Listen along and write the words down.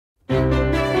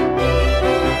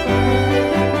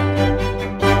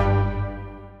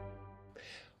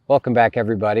Welcome back,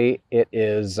 everybody. It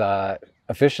is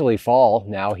officially fall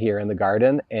now here in the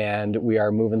garden, and we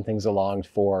are moving things along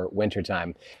for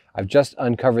wintertime. I've just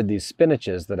uncovered these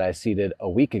spinaches that I seeded a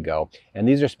week ago, and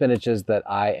these are spinaches that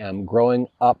I am growing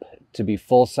up to be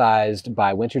full-sized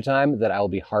by wintertime that I will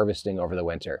be harvesting over the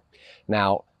winter.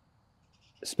 Now,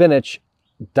 spinach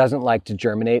doesn't like to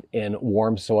germinate in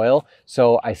warm soil,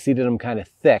 so I seeded them kind of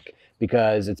thick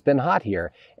because it's been hot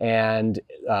here, and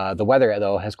the weather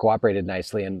though has cooperated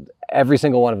nicely, and every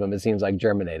single one of them, it seems like,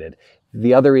 germinated.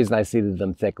 The other reason I seeded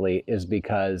them thickly is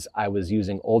because I was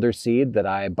using older seed that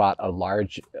I bought a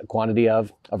large quantity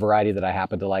of, a variety that I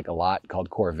happen to like a lot called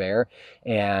Corvair,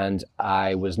 and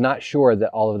I was not sure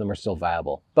that all of them are still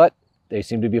viable, but they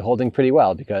seem to be holding pretty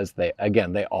well because they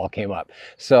all came up.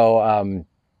 So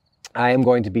I am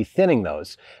going to be thinning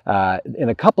those in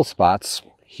a couple spots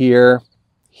here,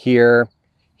 here.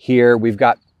 We've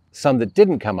got some that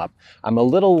didn't come up. I'm a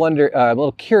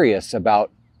little curious about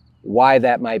why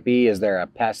that might be. Is there a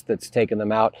pest that's taken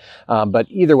them out? But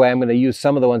either way, I'm going to use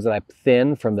some of the ones that I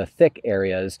thin from the thick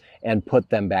areas and put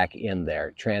them back in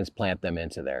there, transplant them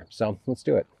into there. So let's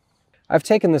do it. I've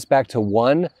taken this back to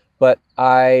one, but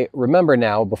I remember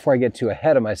now, before I get too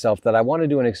ahead of myself, that I want to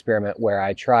do an experiment where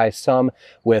I try some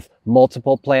with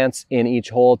multiple plants in each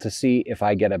hole to see if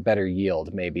I get a better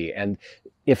yield maybe. And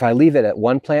if I leave it at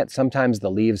one plant, sometimes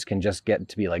the leaves can just get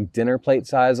to be like dinner plate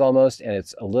size almost, and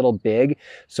it's a little big.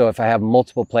 So if I have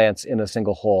multiple plants in a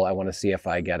single hole, I want to see if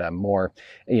I get a more,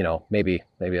 maybe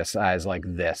a size like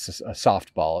this, a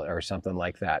softball or something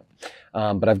like that.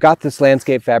 But I've got this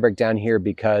landscape fabric down here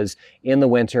because in the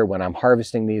winter when I'm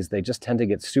harvesting these, they just tend to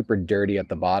get super dirty at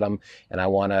the bottom, and I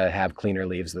want to have cleaner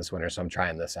leaves this winter, so I'm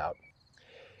trying this out.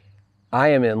 I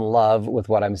am in love with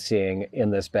what I'm seeing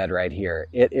in this bed right here.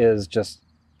 It is just,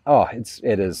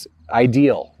 it is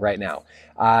ideal right now.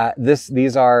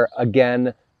 These are,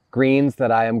 again, greens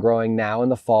that I am growing now in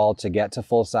the fall to get to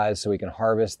full size so we can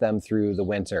harvest them through the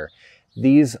winter.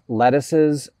 These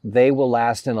lettuces, they will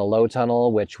last in a low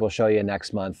tunnel, which we'll show you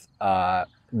next month.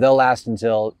 They'll last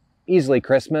until easily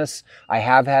Christmas. I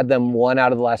have had them one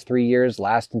out of the last 3 years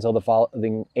last until the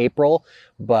following April,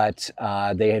 but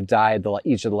they have died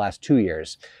each of the last 2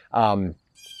 years.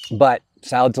 But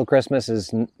salad till Christmas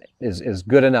is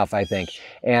good enough, I think.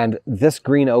 And this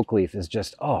green oak leaf is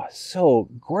just, so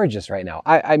gorgeous right now.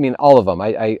 I mean, all of them.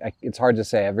 It's hard to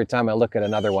say. Every time I look at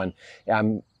another one,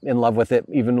 I'm in love with it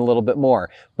even a little bit more.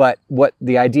 But what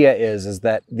the idea is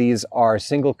that these are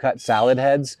single cut salad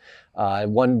heads.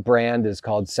 One brand is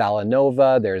called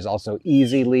Salanova. There's also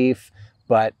Easy Leaf,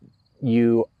 but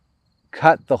you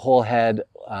cut the whole head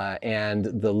and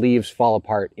the leaves fall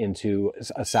apart into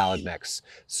a salad mix.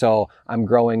 So I'm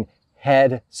growing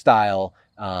head style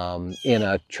in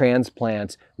a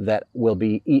transplant that will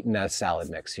be eaten as salad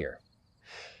mix here.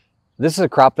 This is a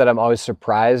crop that I'm always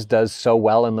surprised does so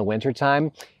well in the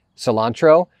wintertime.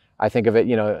 Cilantro. I think of it,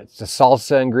 it's a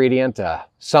salsa ingredient.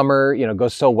 Summer,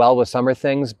 goes so well with summer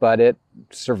things, but it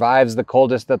survives the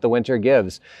coldest that the winter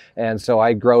gives. And so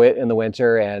I grow it in the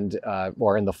winter and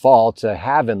or in the fall to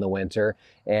have in the winter.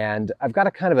 And I've got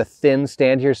a kind of a thin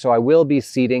stand here, so I will be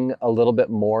seeding a little bit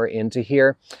more into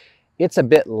here. It's a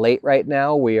bit late right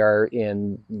now. We are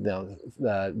in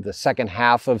the second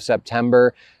half of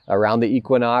September, around the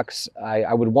equinox.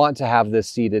 I would want to have this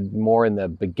seeded more in the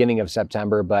beginning of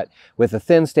September, but with a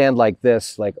thin stand like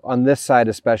this, like on this side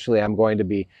especially, I'm going to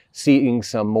be seeding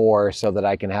some more so that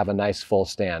I can have a nice full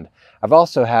stand. I've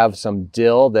also have some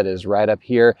dill that is right up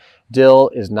here. Dill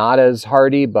is not as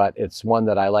hardy, but it's one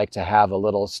that I like to have a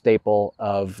little staple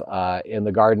of in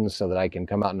the garden so that I can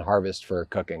come out and harvest for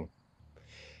cooking.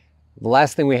 The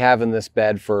last thing we have in this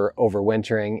bed for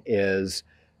overwintering is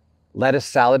lettuce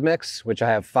salad mix, which I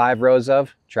have 5 rows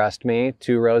of. Trust me,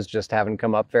 2 rows just haven't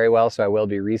come up very well, so I will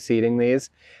be reseeding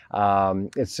these.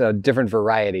 It's a different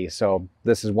variety, so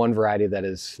this is one variety that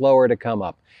is slower to come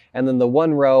up. And then the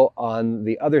 1 row on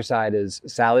the other side is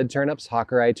salad turnips,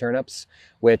 Hakurei turnips,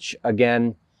 which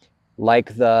again,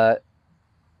 like the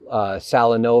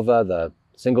Salanova, the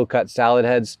single cut salad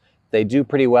heads, they do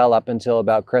pretty well up until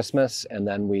about Christmas, and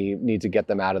then we need to get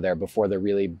them out of there before the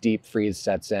really deep freeze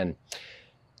sets in.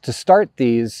 To start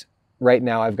these, right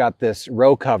now I've got this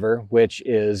row cover, which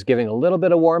is giving a little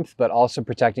bit of warmth, but also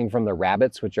protecting from the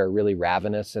rabbits, which are really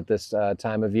ravenous at this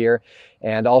time of year.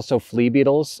 And also flea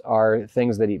beetles are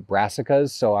things that eat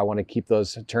brassicas, so I want to keep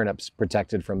those turnips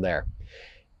protected from there.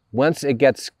 Once it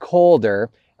gets colder,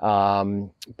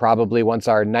 probably once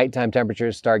our nighttime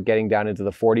temperatures start getting down into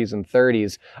the 40s and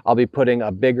 30s, I'll be putting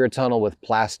a bigger tunnel with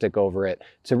plastic over it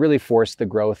to really force the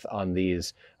growth on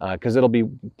these, because it'll be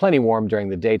plenty warm during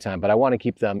the daytime, but I want to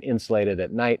keep them insulated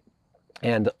at night.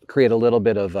 and create a little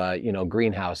bit of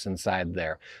greenhouse inside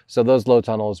there. So those low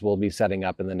tunnels will be setting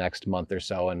up in the next month or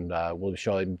so, and we'll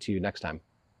show them to you next time.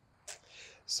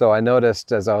 So I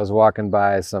noticed as I was walking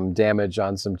by some damage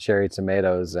on some cherry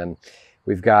tomatoes, and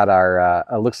we've got our,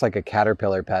 it looks like a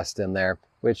caterpillar pest in there,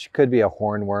 which could be a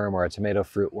hornworm or a tomato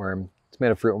fruit worm.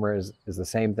 Tomato fruit worm is the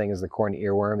same thing as the corn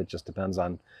earworm. It just depends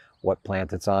on what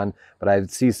plant it's on. But I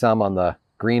see some on the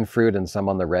green fruit and some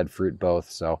on the red fruit both.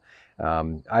 So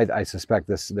I suspect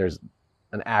there's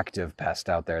an active pest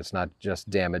out there. It's not just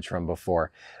damage from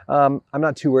before. I'm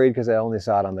not too worried because I only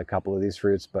saw it on a couple of these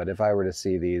fruits, but if I were to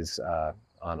see these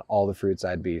on all the fruits,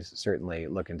 I'd be certainly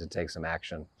looking to take some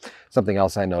action. Something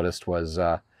else I noticed was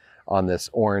on this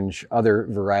orange other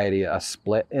variety, a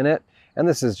split in it. And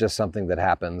this is just something that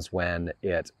happens when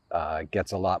it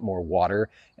gets a lot more water.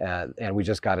 And we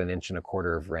just got 1.25 inches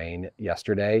of rain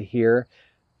yesterday here,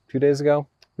 2 days ago.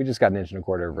 We just got 1.25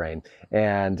 inches of rain,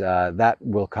 and that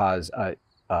will cause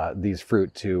these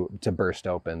fruit to burst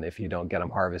open if you don't get them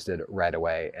harvested right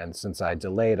away. And since I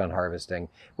delayed on harvesting,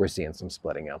 we're seeing some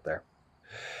splitting out there.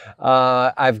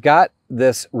 I've got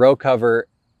this row cover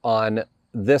on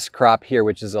this crop here,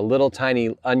 which is a little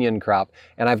tiny onion crop,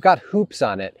 and I've got hoops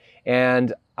on it.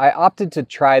 And I opted to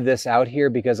try this out here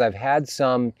because I've had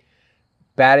some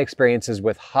bad experiences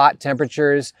with hot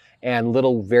temperatures and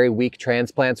little very weak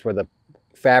transplants where the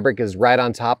fabric is right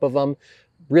on top of them,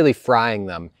 really frying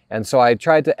them. And so I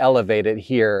tried to elevate it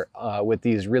here with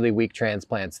these really weak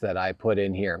transplants that I put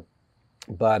in here.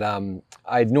 But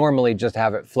I'd normally just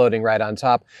have it floating right on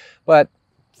top, but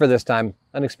for this time,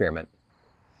 an experiment.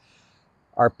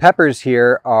 Our peppers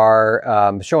here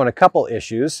are showing a couple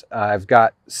issues. I've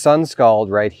got sun scald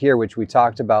right here, which we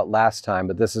talked about last time,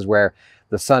 but this is where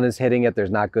the sun is hitting it. There's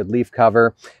not good leaf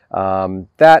cover.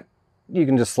 That you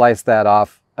can just slice that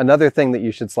off. Another thing that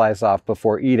you should slice off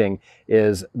before eating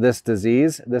is this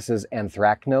disease. This is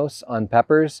anthracnose on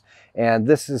peppers, and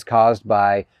this is caused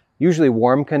by usually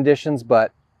warm conditions,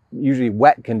 but usually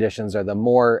wet conditions are the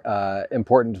more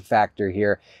important factor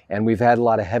here. And we've had a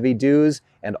lot of heavy dews,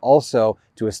 and also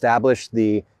to establish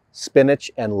the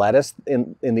spinach and lettuce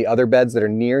in the other beds that are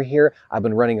near here, I've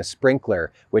been running a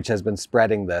sprinkler, which has been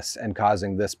spreading this and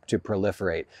causing this to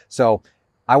proliferate. So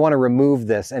I want to remove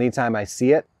this anytime I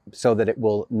see it so that it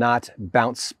will not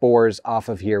bounce spores off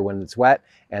of here when it's wet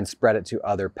and spread it to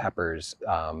other peppers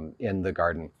in the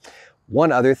garden.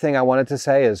 One other thing I wanted to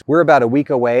say is we're about a week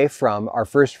away from our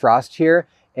first frost here,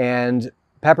 and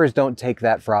peppers don't take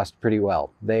that frost pretty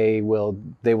well. They will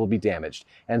be damaged.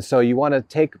 And so you want to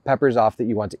take peppers off that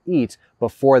you want to eat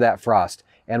before that frost.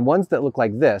 And ones that look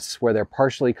like this, where they're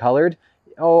partially colored,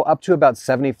 up to about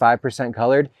 75%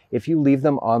 colored, if you leave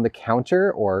them on the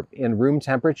counter or in room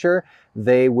temperature,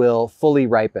 they will fully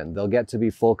ripen. They'll get to be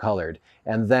full colored.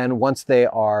 And then once they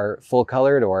are full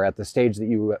colored or at the stage that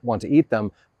you want to eat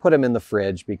them, put them in the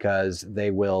fridge because they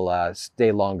will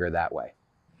stay longer that way.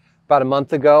 About a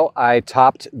month ago, I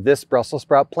topped this Brussels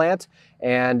sprout plant,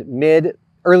 and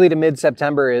early to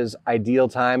mid-September is ideal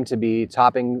time to be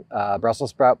topping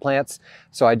Brussels sprout plants.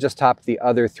 So I just topped the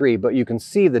other 3, but you can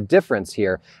see the difference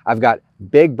here. I've got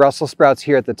big Brussels sprouts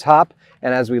here at the top,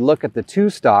 and as we look at the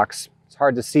 2 stalks, it's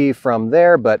hard to see from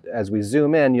there, but as we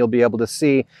zoom in, you'll be able to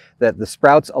see that the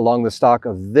sprouts along the stalk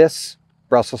of this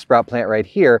Brussels sprout plant right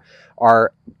here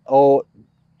are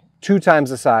 2 times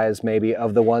the size maybe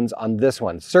of the ones on this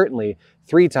one. Certainly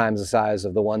 3 times the size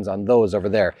of the ones on those over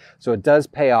there. So it does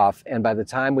pay off. And by the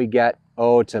time we get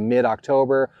to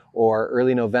mid-October or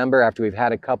early November, after we've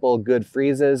had a couple good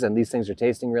freezes and these things are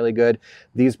tasting really good,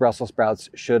 these Brussels sprouts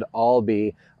should all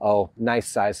be nice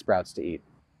size sprouts to eat.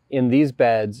 In these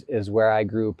beds is where I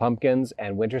grew pumpkins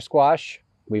and winter squash.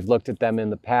 We've looked at them in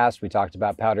the past. We talked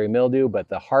about powdery mildew, but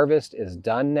the harvest is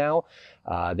done now.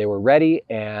 They were ready,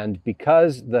 and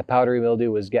because the powdery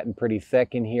mildew was getting pretty thick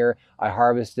in here, I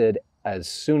harvested as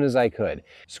soon as I could.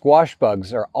 Squash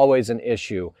bugs are always an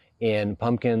issue in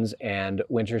pumpkins and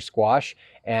winter squash,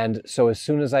 and so as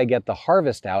soon as I get the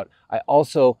harvest out, I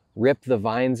also rip the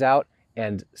vines out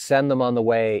and send them on the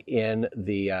way in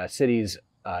the city's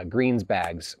greens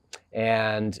bags.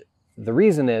 And the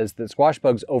reason is that squash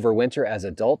bugs overwinter as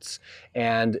adults,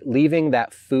 and leaving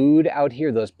that food out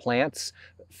here, those plants,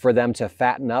 for them to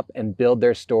fatten up and build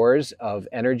their stores of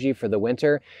energy for the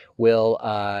winter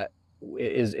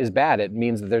is bad. It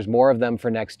means that there's more of them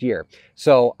for next year.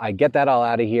 So I get that all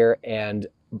out of here, and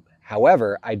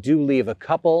however, I do leave a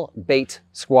couple bait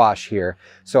squash here.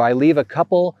 So I leave a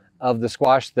couple of the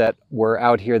squash that were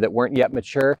out here that weren't yet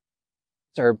mature.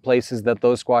 Are places that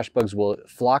those squash bugs will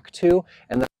flock to,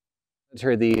 and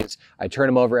Monitor these, I turn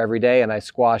them over every day, and I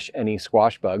squash any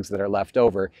squash bugs that are left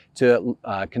over to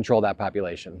control that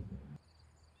population.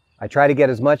 I try to get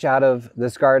as much out of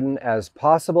this garden as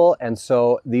possible, and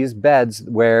so these beds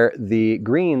where the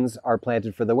greens are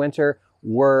planted for the winter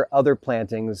were other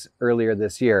plantings earlier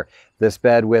this year. This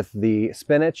bed with the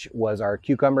spinach was our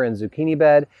cucumber and zucchini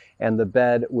bed, and the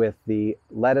bed with the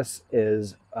lettuce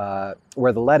is,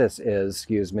 where the lettuce is,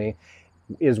 excuse me,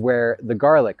 is where the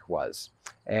garlic was.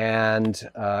 And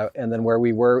then where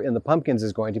we were in the pumpkins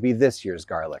is going to be this year's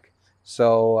garlic.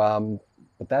 So,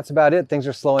 but that's about it. Things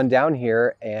are slowing down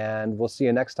here, and we'll see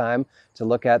you next time to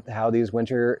look at how these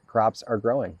winter crops are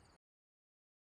growing.